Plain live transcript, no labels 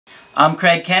I'm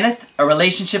Craig Kenneth, a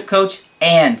relationship coach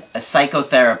and a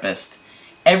psychotherapist.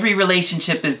 Every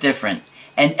relationship is different,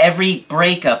 and every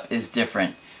breakup is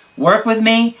different. Work with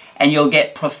me, and you'll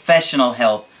get professional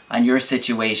help on your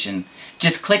situation.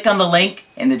 Just click on the link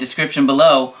in the description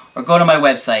below, or go to my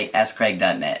website,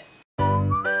 AskCraig.net.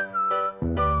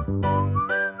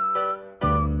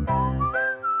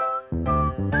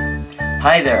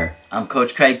 Hi there, I'm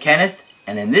Coach Craig Kenneth,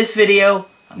 and in this video,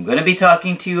 I'm going to be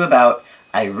talking to you about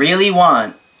I really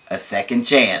want a second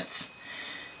chance.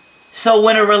 So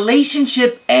when a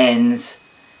relationship ends,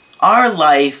 our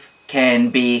life can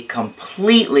be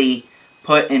completely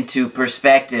put into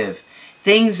perspective.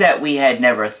 Things that we had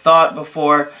never thought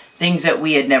before, things that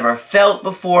we had never felt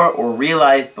before or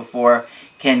realized before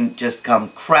can just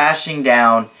come crashing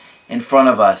down in front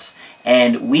of us.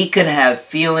 And we can have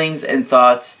feelings and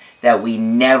thoughts that we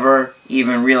never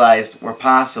even realized were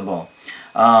possible.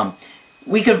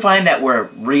 We could find that we're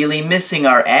really missing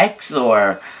our ex,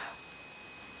 or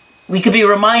we could be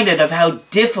reminded of how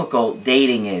difficult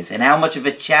dating is and how much of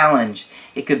a challenge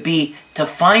it could be to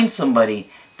find somebody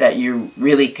that you're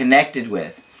really connected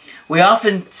with. We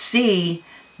often see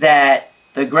that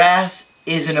the grass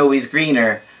isn't always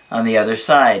greener on the other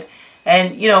side.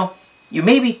 And you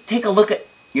maybe take a look at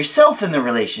yourself in the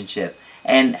relationship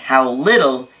and how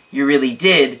little you really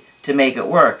did to make it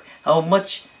work. How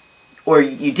much or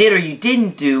you did or you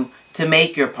didn't do to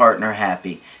make your partner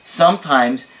happy.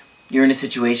 Sometimes you're in a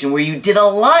situation where you did a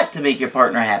lot to make your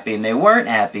partner happy and they weren't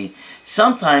happy.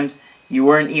 Sometimes you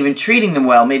weren't even treating them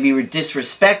well. Maybe you were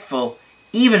disrespectful,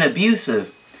 even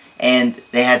abusive, and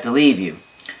they had to leave you.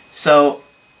 So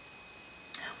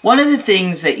one of the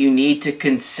things that you need to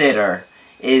consider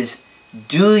is,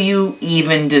 do you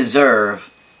even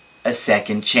deserve a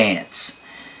second chance?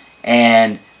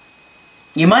 And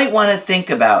you might want to think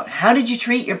about, how did you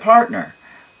treat your partner?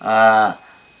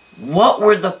 What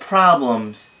were the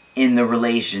problems in the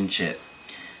relationship?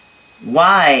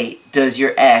 Why does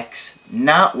your ex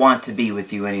not want to be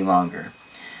with you any longer?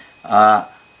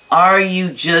 Are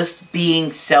you just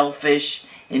being selfish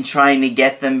in trying to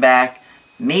get them back?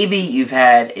 Maybe you've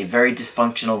had a very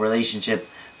dysfunctional relationship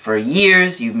for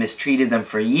years, you've mistreated them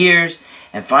for years,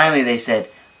 and finally they said,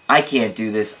 I can't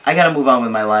do this, I gotta move on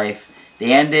with my life.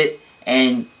 They end it,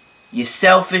 and you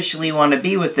selfishly want to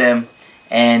be with them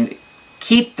and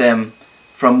keep them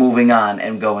from moving on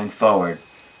and going forward.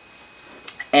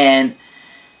 And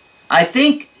I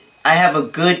think I have a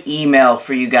good email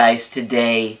for you guys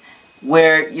today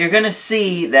where you're going to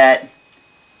see that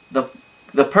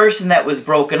the person that was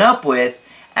broken up with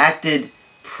acted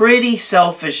pretty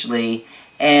selfishly,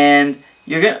 and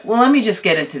let me just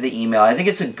get into the email. I think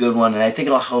it's a good one, and I think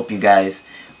it'll help you guys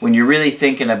when you're really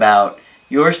thinking about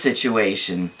your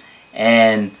situation.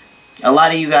 And a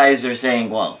lot of you guys are saying,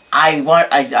 well, I want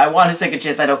a second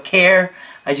chance, I don't care,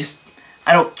 I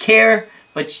don't care,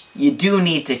 but you do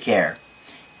need to care.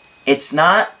 It's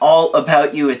not all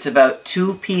about you, it's about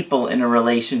two people in a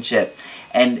relationship,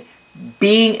 and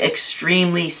being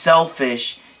extremely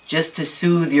selfish just to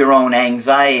soothe your own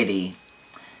anxiety,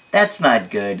 that's not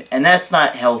good, and that's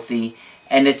not healthy,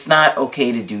 and it's not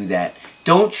okay to do that.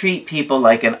 Don't treat people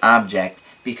like an object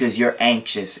because you're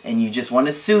anxious and you just want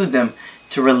to soothe them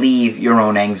to relieve your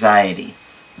own anxiety.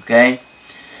 Okay?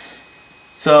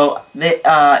 So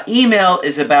the email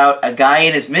is about a guy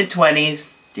in his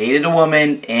mid-20s, dated a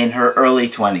woman in her early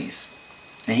 20s.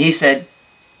 And he said,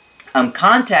 I'm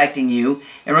contacting you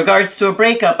in regards to a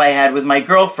breakup I had with my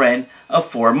girlfriend of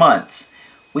 4 months.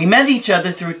 We met each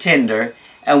other through Tinder,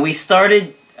 and we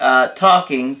started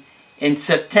talking in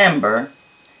September,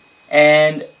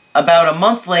 and about a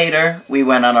month later, we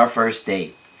went on our first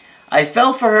date. I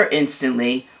fell for her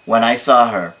instantly when I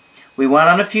saw her. We went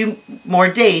on a few more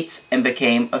dates and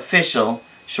became official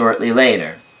shortly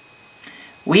later.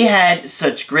 We had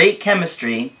such great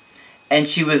chemistry, and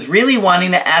she was really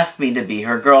wanting to ask me to be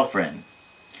her girlfriend.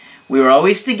 We were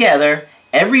always together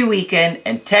every weekend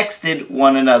and texted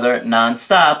one another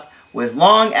nonstop with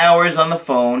long hours on the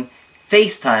phone,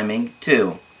 FaceTiming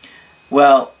too.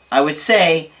 Well, I would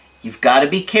say you've got to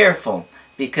be careful,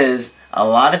 because a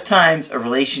lot of times a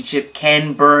relationship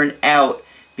can burn out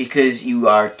because you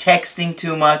are texting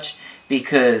too much,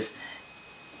 because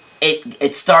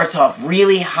it starts off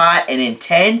really hot and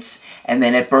intense, and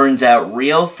then it burns out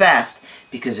real fast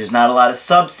because there's not a lot of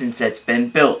substance that's been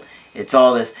built. It's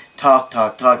all this talk,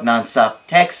 nonstop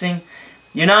texting.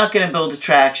 You're not going to build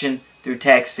attraction through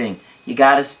texting. You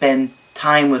got to spend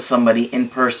time with somebody in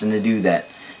person to do that.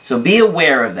 So be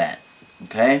aware of that.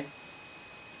 Okay?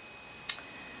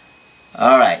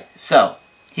 Alright, so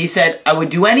he said, I would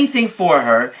do anything for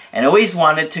her and always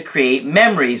wanted to create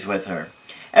memories with her.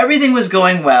 Everything was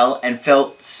going well and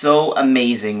felt so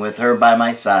amazing with her by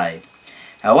my side.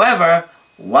 However,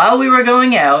 while we were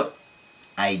going out,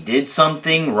 I did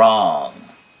something wrong.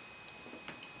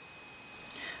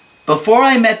 Before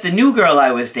I met the new girl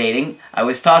I was dating, I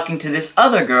was talking to this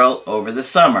other girl over the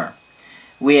summer.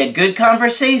 We had good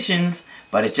conversations,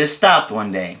 but it just stopped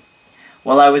one day.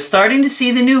 While I was starting to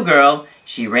see the new girl,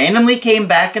 she randomly came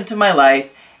back into my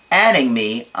life, adding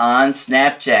me on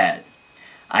Snapchat.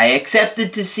 I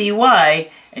accepted to see why,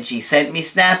 and she sent me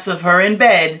snaps of her in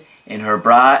bed in her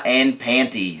bra and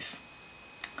panties.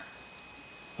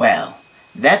 Well,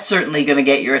 that's certainly going to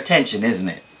get your attention, isn't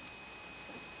it?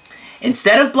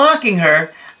 Instead of blocking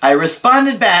her, I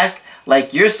responded back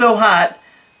like "you're so hot,"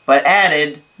 but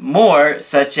added more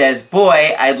such as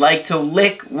 "boy, I'd like to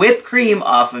lick whipped cream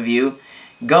off of you,"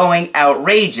 going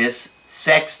outrageous,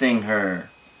 sexting her.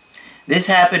 This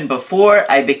happened before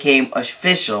I became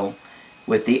official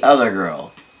with the other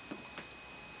girl.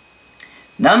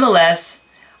 Nonetheless,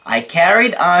 I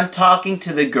carried on talking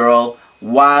to the girl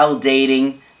while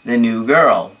dating the new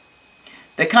girl.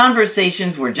 The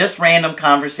conversations were just random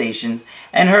conversations,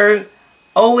 and her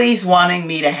always wanting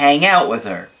me to hang out with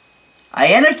her.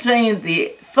 I entertained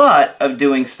the thought of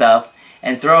doing stuff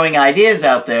and throwing ideas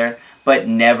out there, but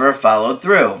never followed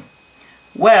through.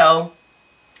 Well,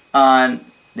 on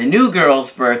the new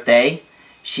girl's birthday,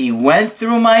 she went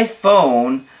through my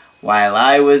phone while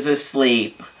I was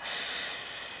asleep.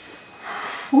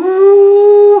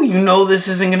 Ooh, you know this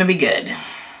isn't going to be good.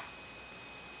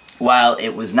 While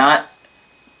it was not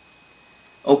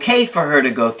okay for her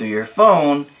to go through your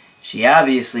phone, she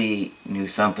obviously knew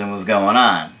something was going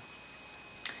on.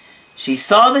 She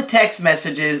saw the text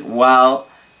messages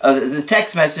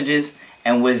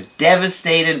and was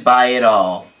devastated by it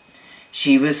all.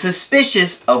 She was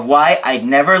suspicious of why I'd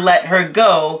never let her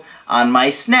go on my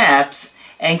snaps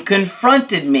and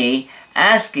confronted me,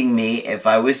 asking me if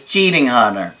I was cheating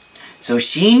on her. So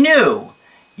she knew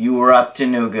you were up to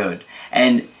no good.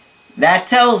 And that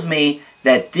tells me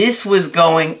that this was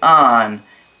going on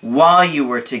while you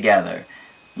were together.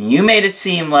 You made it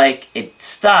seem like it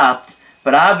stopped,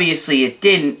 but obviously it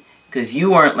didn't, because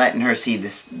you weren't letting her see the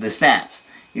snaps.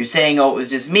 You're saying, oh, it was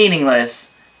just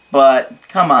meaningless, but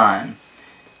come on.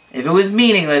 If it was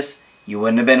meaningless, you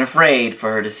wouldn't have been afraid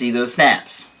for her to see those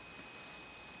snaps.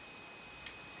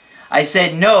 I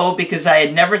said no because I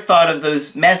had never thought of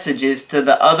those messages to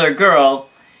the other girl.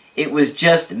 It was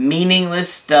just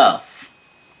meaningless stuff.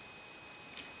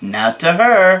 Not to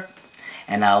her.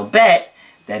 And I'll bet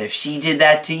that if she did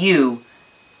that to you,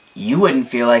 you wouldn't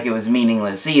feel like it was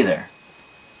meaningless either.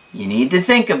 You need to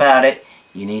think about it.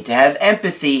 You need to have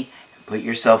empathy and put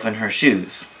yourself in her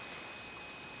shoes.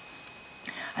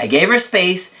 I gave her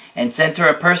space and sent her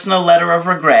a personal letter of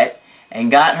regret and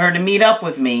got her to meet up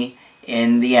with me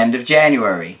in the end of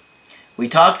January. We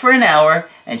talked for an hour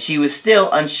and she was still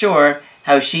unsure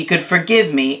how she could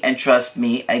forgive me and trust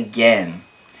me again.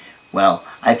 Well,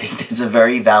 I think that's a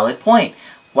very valid point.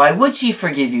 Why would she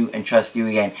forgive you and trust you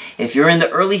again? If you're in the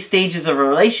early stages of a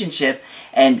relationship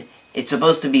and it's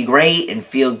supposed to be great and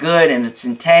feel good and it's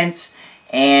intense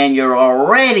and you're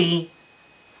already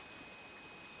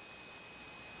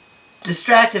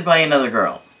distracted by another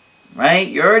girl, right?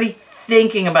 You're already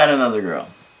thinking about another girl.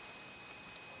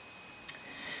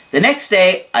 The next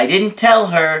day, I didn't tell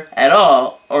her at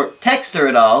all or text her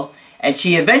at all, and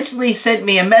she eventually sent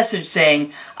me a message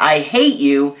saying, "I hate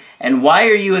you, and why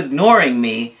are you ignoring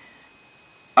me?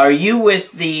 Are you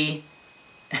with the...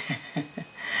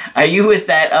 Are you with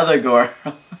that other girl?"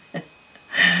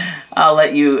 I'll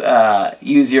let you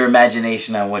use your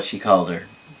imagination on what she called her.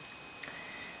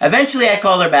 Eventually, I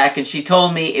called her back, and she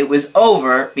told me it was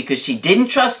over because she didn't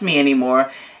trust me anymore,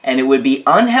 and it would be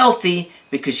unhealthy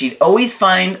because she'd always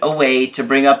find a way to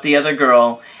bring up the other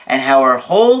girl, and how her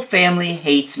whole family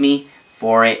hates me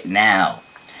for it now.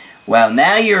 Well,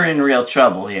 now you're in real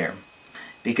trouble here,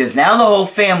 because now the whole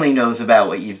family knows about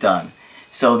what you've done.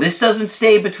 So this doesn't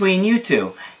stay between you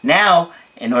two. Now,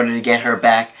 in order to get her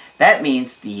back, that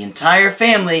means the entire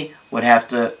family would have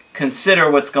to consider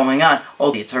what's going on.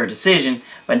 Oh, it's her decision,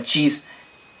 but she's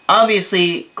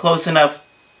obviously close enough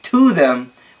to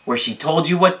them where she told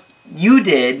you what you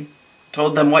did,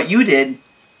 told them what you did,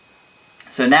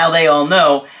 so now they all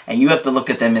know, and you have to look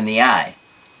at them in the eye.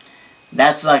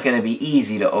 That's not going to be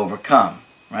easy to overcome,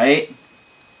 right?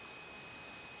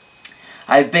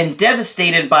 I've been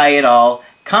devastated by it all,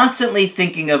 constantly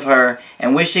thinking of her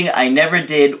and wishing I never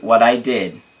did what I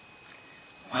did.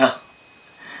 Well,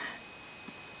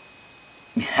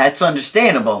 that's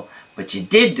understandable, but you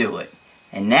did do it,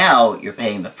 and now you're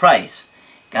paying the price.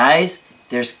 Guys,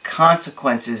 there's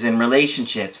consequences in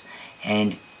relationships,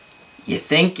 and you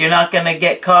think you're not going to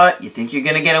get caught, you think you're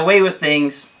going to get away with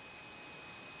things.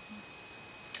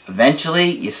 Eventually,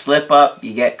 you slip up,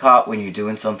 you get caught when you're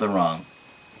doing something wrong.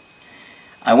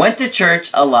 I went to church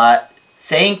a lot,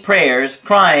 saying prayers,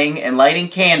 crying, and lighting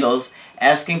candles,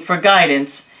 asking for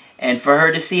guidance, and for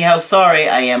her to see how sorry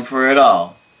I am for it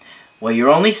all. Well, you're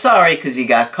only sorry because you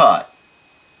got caught.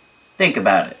 Think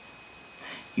about it.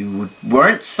 You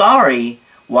weren't sorry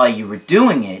while you were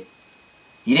doing it.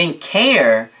 You didn't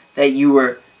care that you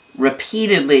were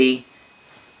repeatedly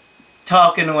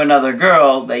talking to another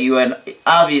girl that you had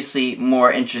obviously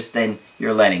more interest than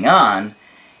you're letting on.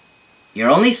 You're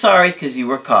only sorry because you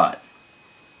were caught.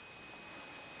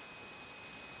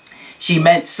 She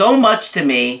meant so much to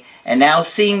me, and now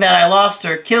seeing that I lost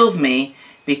her kills me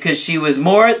because she was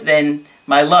more than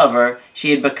my lover.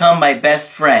 She had become my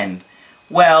best friend.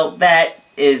 Well, that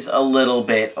is a little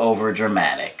bit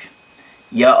overdramatic.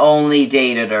 You only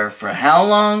dated her for how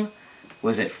long?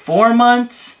 Was it 4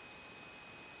 months?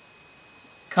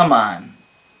 Come on.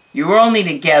 You were only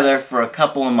together for a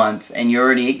couple of months and you're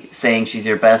already saying she's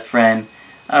your best friend.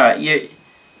 Alright,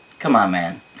 come on,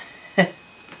 man.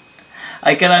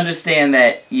 I can understand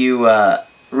that you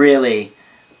really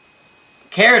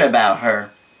cared about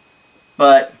her,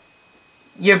 but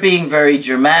you're being very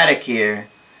dramatic here.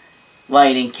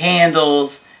 Lighting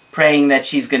candles, praying that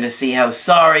she's going to see how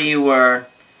sorry you were,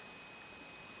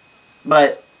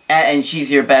 and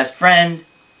she's your best friend,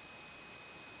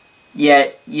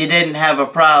 yet you didn't have a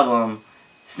problem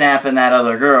snapping that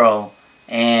other girl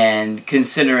and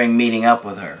considering meeting up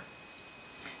with her.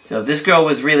 So if this girl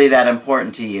was really that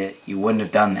important to you, you wouldn't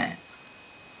have done that.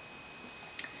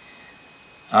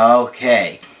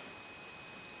 Okay.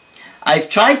 I've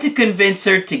tried to convince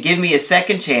her to give me a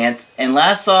second chance, and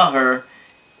last saw her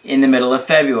in the middle of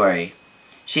February.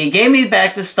 She gave me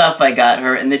back the stuff I got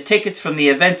her and the tickets from the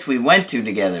events we went to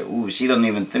together. Ooh, she don't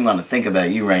even want to think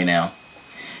about you right now.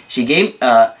 She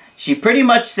pretty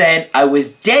much said I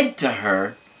was dead to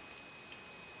her.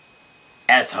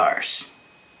 That's harsh.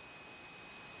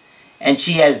 And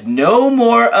she has no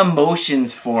more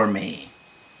emotions for me.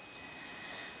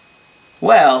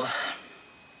 Well,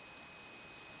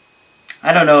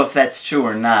 I don't know if that's true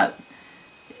or not.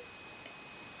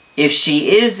 If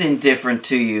she is indifferent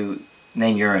to you,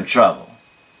 then you're in trouble.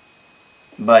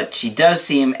 But she does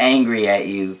seem angry at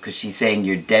you because she's saying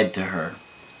you're dead to her.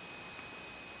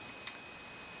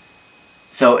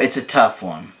 So it's a tough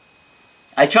one.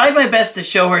 I tried my best to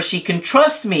show her she can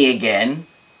trust me again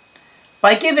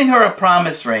by giving her a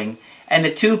promise ring and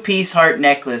a 2-piece heart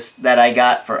necklace that I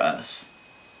got for us.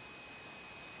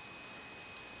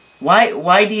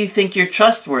 Why do you think you're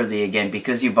trustworthy again?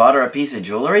 Because you bought her a piece of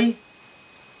jewelry?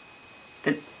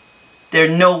 They're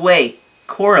no way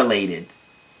correlated.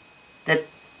 That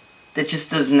just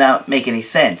does not make any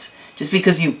sense. Just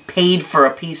because you paid for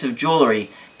a piece of jewelry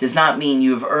does not mean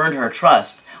you've earned her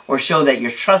trust or show that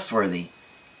you're trustworthy.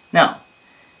 No.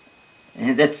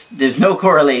 There's no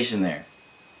correlation there.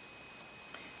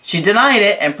 She denied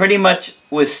it and pretty much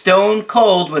was stone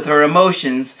cold with her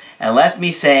emotions and left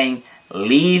me saying,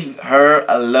 "Leave her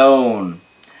alone."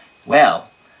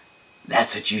 Well,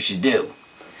 that's what you should do.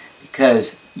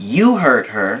 Because you hurt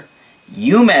her,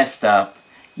 you messed up,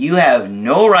 you have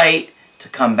no right to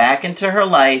come back into her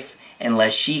life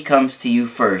unless she comes to you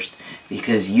first.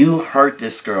 Because you hurt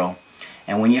this girl.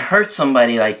 And when you hurt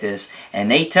somebody like this and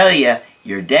they tell you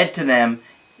you're dead to them,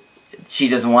 she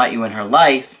doesn't want you in her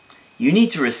life, you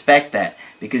need to respect that.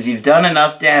 Because you've done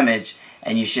enough damage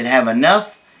and you should have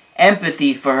enough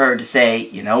empathy for her to say,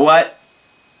 you know what?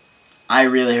 I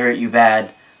really hurt you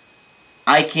bad.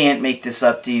 I can't make this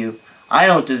up to you. I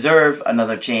don't deserve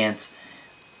another chance.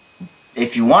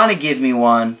 If you want to give me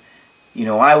one,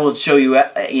 I will show you,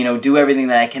 do everything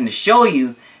that I can to show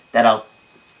you that I'll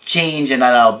change and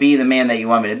that I'll be the man that you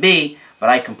want me to be, but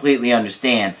I completely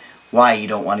understand why you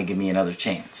don't want to give me another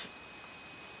chance.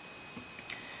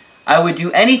 I would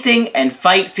do anything and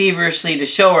fight feverishly to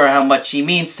show her how much she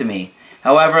means to me.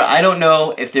 However, I don't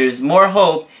know if there's more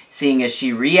hope seeing as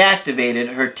she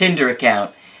reactivated her Tinder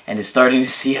account and is starting to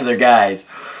see other guys.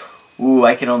 Ooh,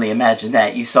 I can only imagine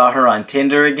that. You saw her on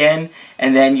Tinder again,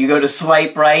 and then you go to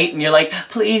swipe right, and you're like,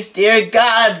 please, dear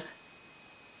God,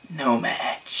 no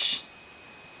match.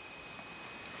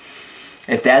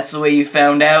 If that's the way you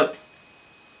found out,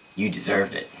 you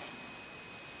deserved it.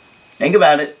 Think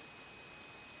about it.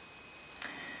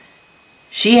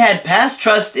 She had past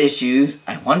trust issues,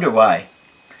 I wonder why,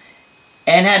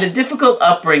 and had a difficult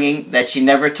upbringing that she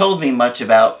never told me much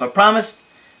about, but promised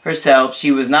herself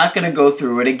she was not going to go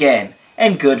through it again,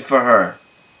 and good for her.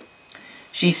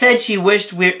 She said she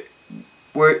wished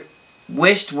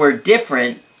wished were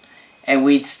different and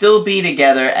we'd still be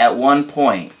together at one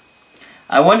point.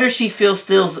 I wonder if she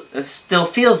still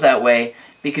feels that way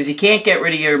because you can't get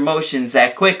rid of your emotions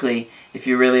that quickly if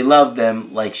you really love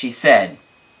them, like she said.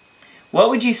 What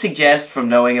would you suggest from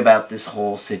knowing about this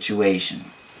whole situation?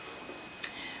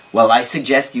 Well, I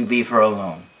suggest you leave her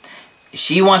alone. If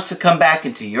she wants to come back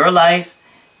into your life,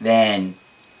 then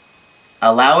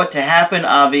allow it to happen,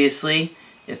 obviously,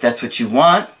 if that's what you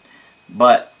want.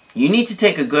 But you need to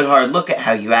take a good hard look at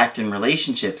how you act in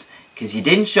relationships because you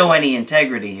didn't show any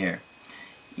integrity here.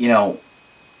 You know,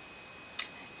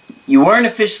 you weren't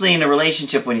officially in a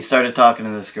relationship when you started talking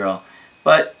to this girl,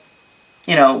 but,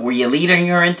 you know, were you leading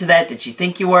her into that? Did she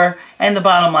think you were? And the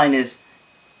bottom line is,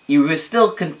 you were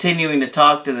still continuing to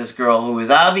talk to this girl who was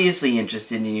obviously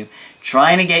interested in you,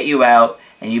 trying to get you out,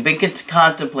 and you've been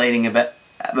contemplating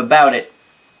about it.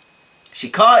 She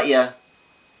caught you.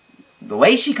 The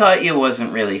way she caught you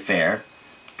wasn't really fair,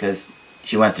 because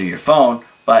she went through your phone,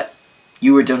 but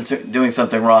you were doing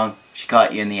something wrong. She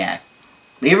caught you in the act.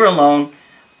 Leave her alone.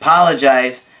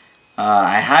 Apologize.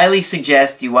 I highly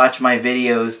suggest you watch my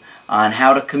videos on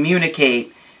how to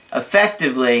communicate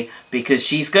effectively because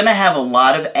she's going to have a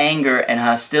lot of anger and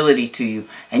hostility to you,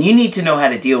 and you need to know how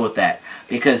to deal with that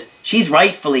because she's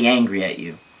rightfully angry at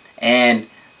you. And,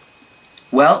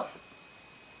 well,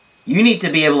 you need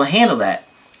to be able to handle that,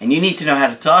 and you need to know how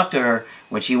to talk to her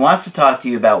when she wants to talk to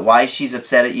you about why she's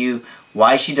upset at you,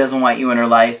 why she doesn't want you in her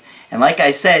life. And like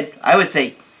I said, I would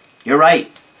say, you're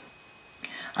right.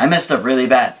 I messed up really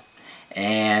bad.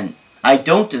 And I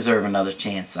don't deserve another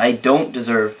chance. I don't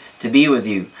deserve to be with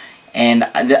you. And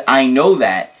I know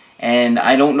that. And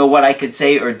I don't know what I could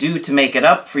say or do to make it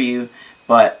up for you.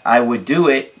 But I would do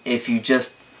it if you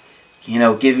just, you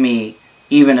know, give me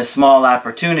even a small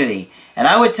opportunity. And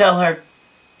I would tell her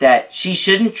that she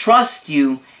shouldn't trust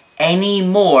you any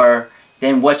more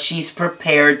than what she's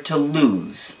prepared to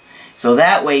lose. So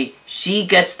that way, she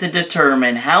gets to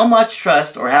determine how much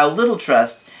trust or how little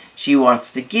trust she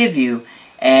wants to give you.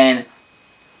 And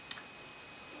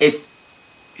if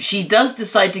she does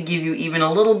decide to give you even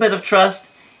a little bit of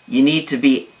trust, you need to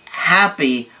be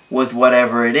happy with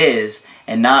whatever it is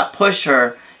and not push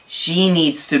her. She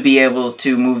needs to be able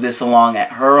to move this along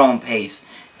at her own pace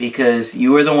because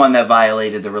you were the one that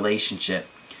violated the relationship.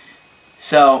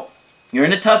 So, you're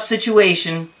in a tough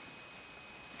situation.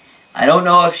 I don't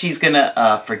know if she's going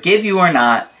to forgive you or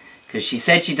not because she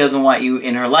said she doesn't want you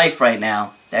in her life right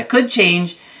now. That could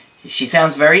change. She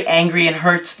sounds very angry and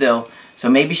hurt still, so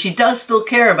maybe she does still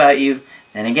care about you.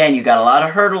 Then again, you got a lot of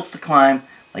hurdles to climb,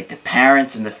 like the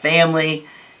parents and the family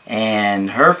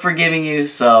and her forgiving you,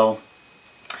 so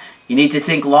you need to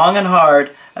think long and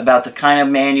hard about the kind of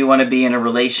man you want to be in a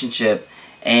relationship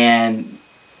and,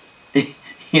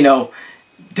 you know,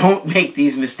 don't make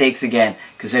these mistakes again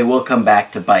because they will come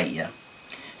back to bite you.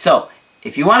 So,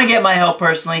 if you want to get my help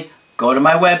personally, go to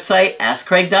my website,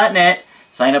 AskCraig.net.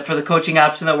 Sign up for the coaching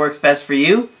option that works best for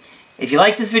you. If you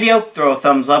like this video, throw a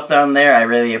thumbs up down there. I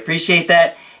really appreciate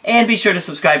that. And be sure to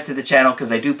subscribe to the channel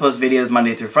because I do post videos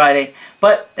Monday through Friday.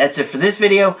 But that's it for this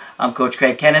video. I'm Coach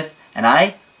Craig Kenneth, and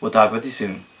I will talk with you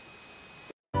soon.